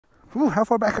Ooh, how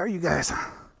far back are you guys?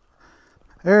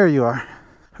 There you are.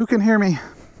 Who can hear me?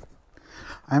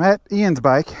 I'm at Ian's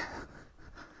bike.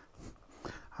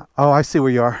 Oh, I see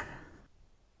where you are.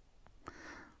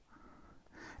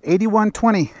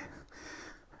 8120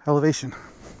 elevation.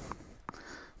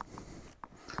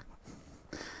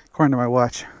 According to my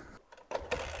watch.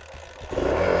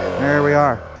 There we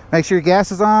are. Make sure your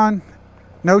gas is on.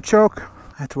 No choke.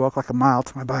 I have to walk like a mile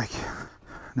to my bike.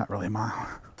 Not really a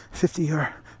mile. 50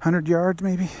 or 100 yards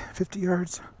maybe. 50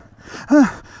 yards.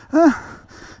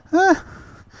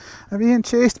 I'm being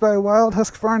chased by a wild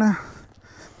Husqvarna.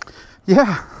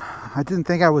 Yeah, I didn't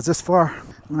think I was this far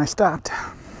when I stopped.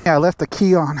 Yeah, I left the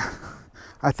key on.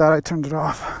 I thought I turned it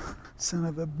off. Son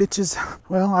of a bitches.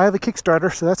 Well, I have a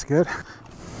Kickstarter, so that's good.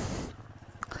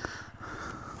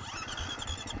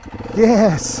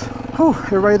 Yes. Whew,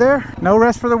 everybody there? No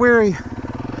rest for the weary.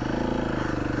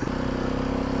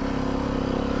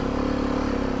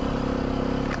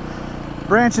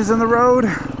 Branches in the road.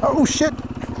 Oh shit.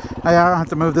 I don't have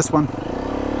to move this one.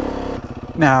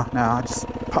 No, I just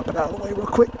pop it out of the way real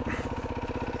quick.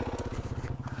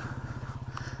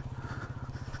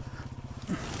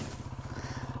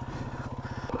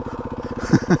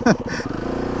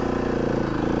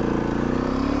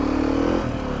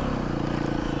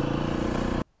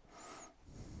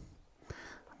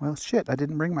 Well, shit, I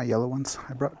didn't bring my yellow ones.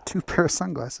 I brought 2 pair of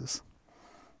sunglasses.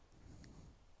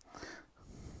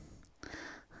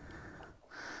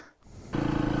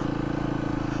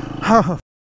 Oh,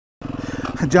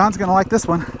 John's gonna like this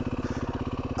one.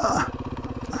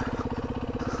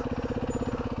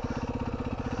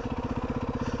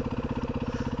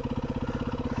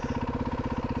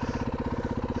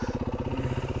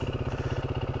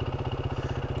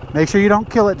 Make sure you don't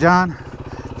kill it, John.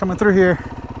 Coming through here.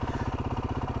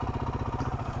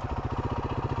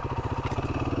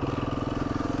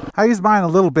 I used mine a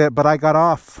little bit, but I got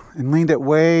off and leaned it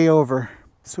way over.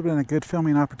 This would have been a good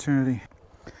filming opportunity.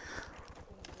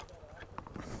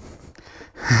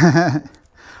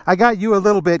 I got you a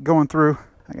little bit going through.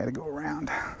 I gotta go around.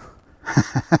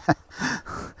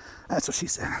 That's what she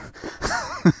said.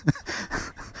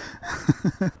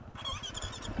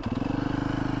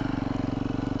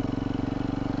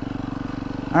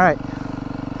 All right,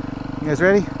 you guys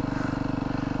ready?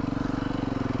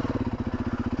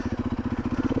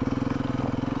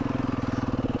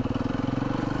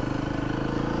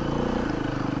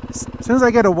 As soon as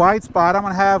I get a wide spot, I'm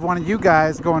gonna have one of you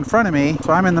guys go in front of me,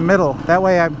 so I'm in the middle. That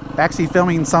way I'm actually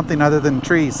filming something other than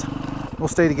trees. We'll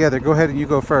stay together. Go ahead and you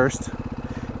go first.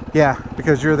 Yeah,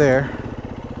 because you're there.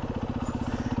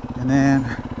 And then,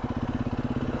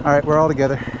 all right, we're all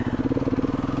together.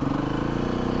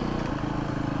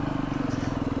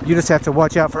 You just have to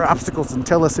watch out for obstacles and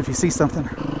tell us if you see something.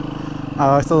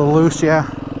 Oh, it's a little loose, yeah.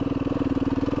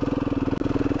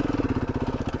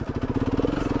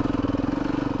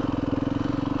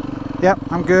 Yep,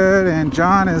 I'm good, and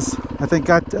John is, I think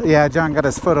John got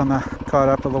his foot on the, caught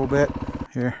up a little bit.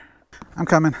 Here, I'm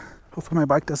coming. Hopefully my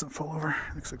bike doesn't fall over.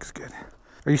 Looks good.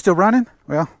 Are you still running?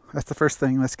 Well, that's the first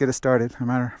thing. Let's get it started, no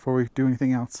matter before we do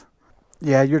anything else.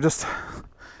 Yeah, you're just,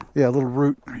 yeah, a little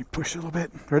root. Let me push a little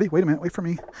bit. Ready? Wait a minute, wait for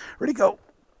me. Ready, go.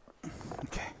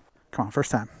 Okay, come on, first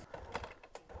time.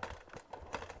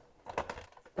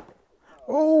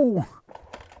 Oh,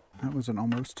 that was an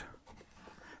almost.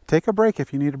 Take a break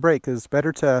if you need a break, because it's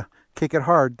better to kick it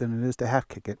hard than it is to half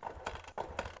kick it.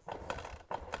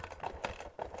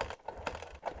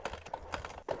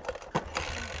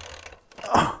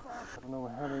 Oh. I don't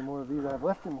know how many more of these I have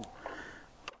left in me.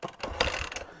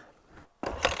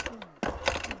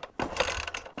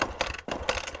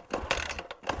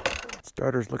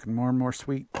 Starter's looking more and more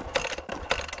sweet.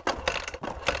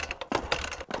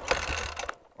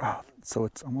 Oh, so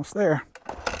it's almost there.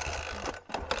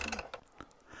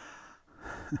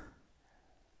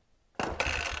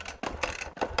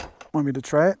 Want me to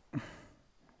try it a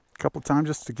couple times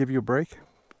just to give you a break?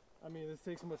 I mean, this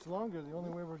takes much longer. The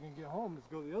only way we're going to get home is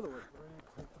go the other way.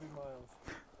 We're 3 miles.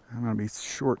 I'm going to be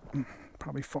short.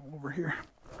 Probably fall over here.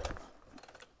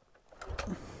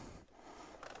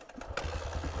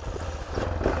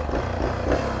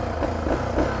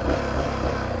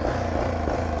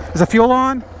 Is the fuel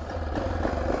on?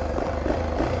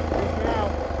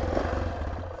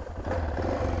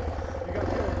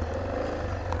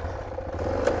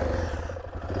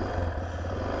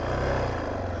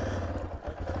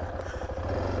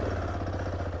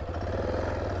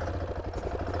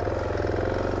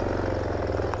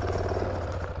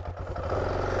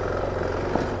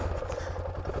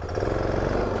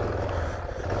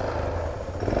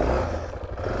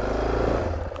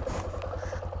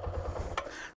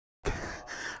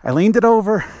 I leaned it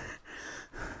over.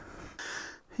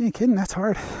 You ain't kidding, that's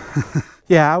hard.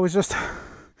 Yeah, I was just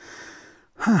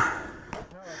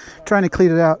trying to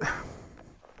clean it out.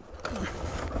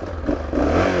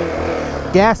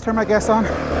 Gas, turn my gas on.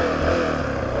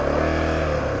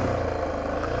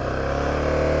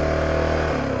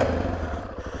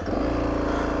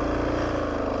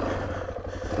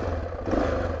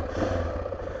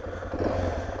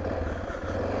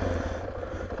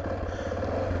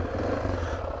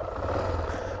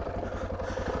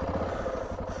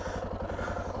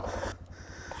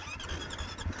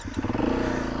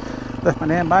 Left my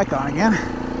damn bike on again.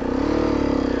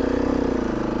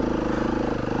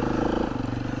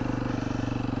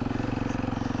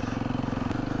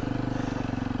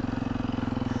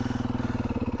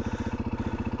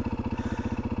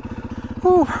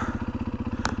 Whew.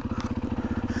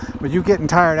 But you getting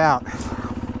tired out.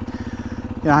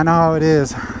 Yeah, I know how it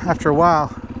is. After a while.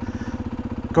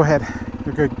 Go ahead.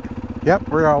 You're good. Yep,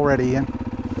 we're already in.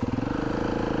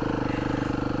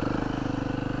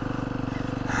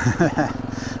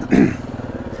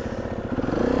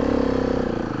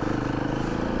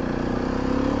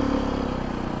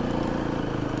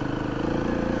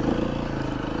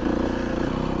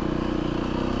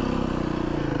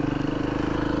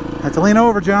 Have to lean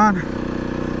over, John.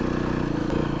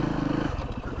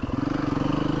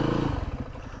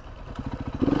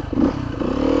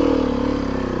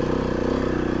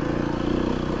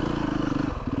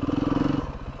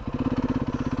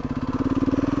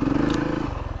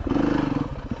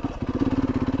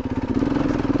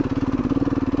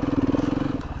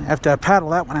 I have to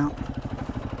paddle that one out.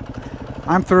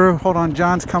 I'm through. Hold on,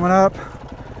 John's coming up.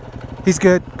 He's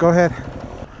good. Go ahead.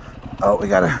 Oh, we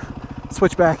gotta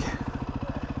switch back.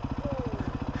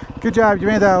 Good job, you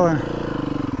made that one.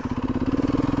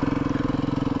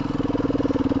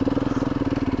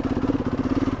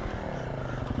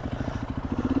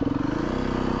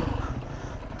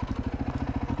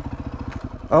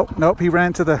 Oh, nope, he ran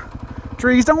into the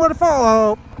trees. Don't let it fall.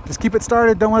 Oh, just keep it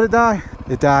started. Don't let it die.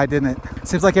 It died, didn't it?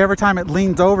 Seems like every time it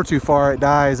leans over too far, it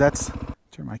dies. That's...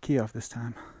 Turn my key off this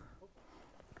time.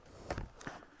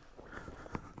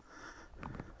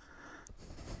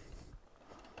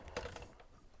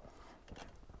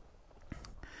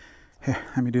 Here,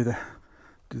 let me do the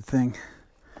thing.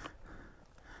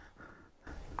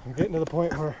 I'm getting to the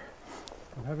point where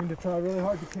I'm having to try really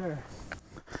hard to care.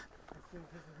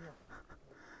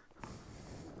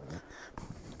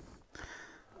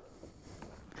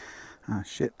 Oh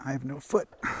shit, I have no foot.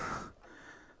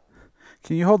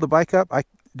 Can you hold the bike up? I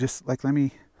just like, let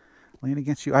me lean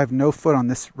against you. I have no foot on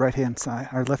this right hand side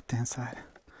or left hand side.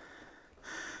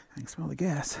 I can smell the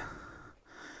gas.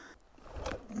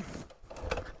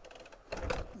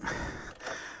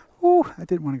 Ooh, I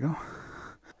didn't want to go.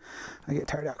 I get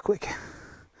tired out quick.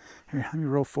 Here, let me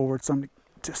roll forward some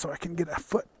just so I can get a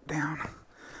foot down.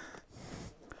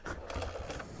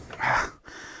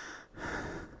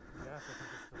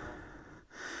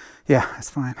 Yeah, that's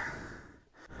fine.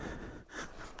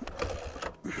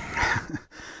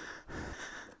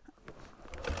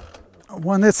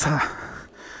 One that's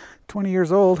 20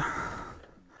 years old.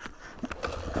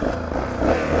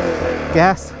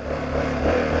 Gas.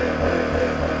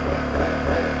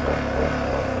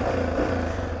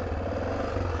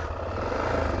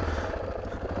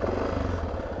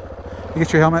 You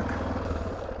get your helmet.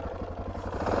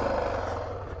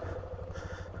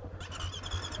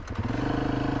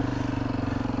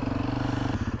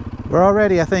 We're all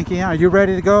ready, I think. Yeah, are you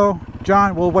ready to go?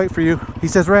 John, we'll wait for you. He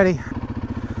says ready.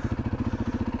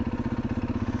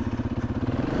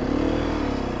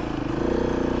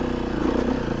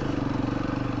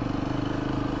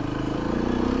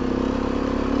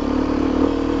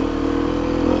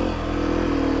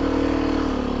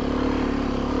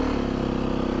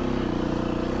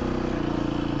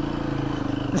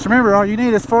 Just remember, all you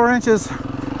need is 4 inches.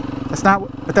 That's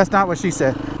not what she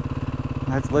said.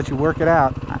 I have to let you work it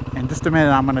out. In just a minute,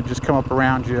 I'm going to just come up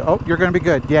around you. Oh, you're going to be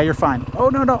good. Yeah, you're fine. Oh,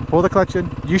 no, no. Pull the clutch in.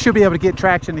 You should be able to get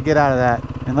traction to get out of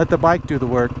that. And let the bike do the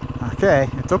work. Okay,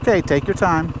 it's okay. Take your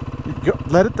time.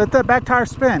 Let that back tire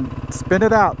spin. Spin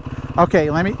it out. Okay,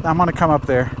 I'm going to come up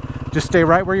there. Just stay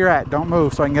right where you're at. Don't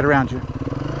move so I can get around you.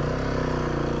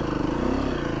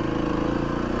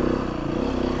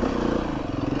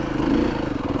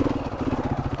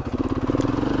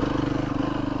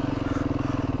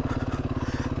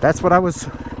 That's what I was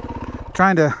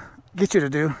trying to get you to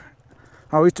do.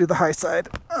 Always do the high side.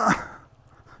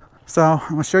 So I'm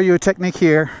going to show you a technique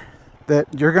here that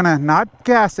you're going to not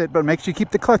gas it, but make sure you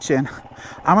keep the clutch in.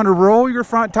 I'm going to roll your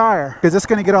front tire because it's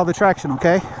going to get all the traction,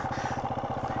 okay?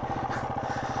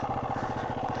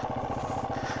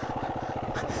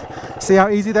 See how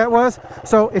easy that was?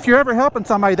 So if you're ever helping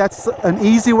somebody, that's an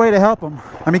easy way to help them.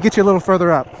 Let me get you a little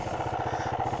further up.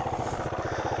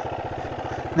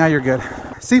 Now you're good.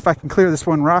 See if I can clear this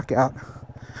one rock out.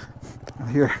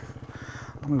 Here,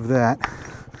 I'll move that.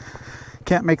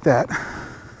 Can't make that.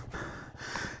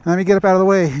 Let me get up out of the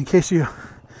way in case you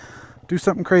do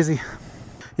something crazy.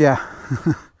 Yeah.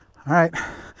 All right.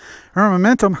 Remember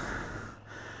momentum.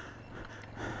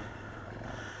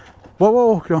 Whoa,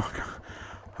 whoa, no.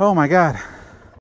 Oh my God.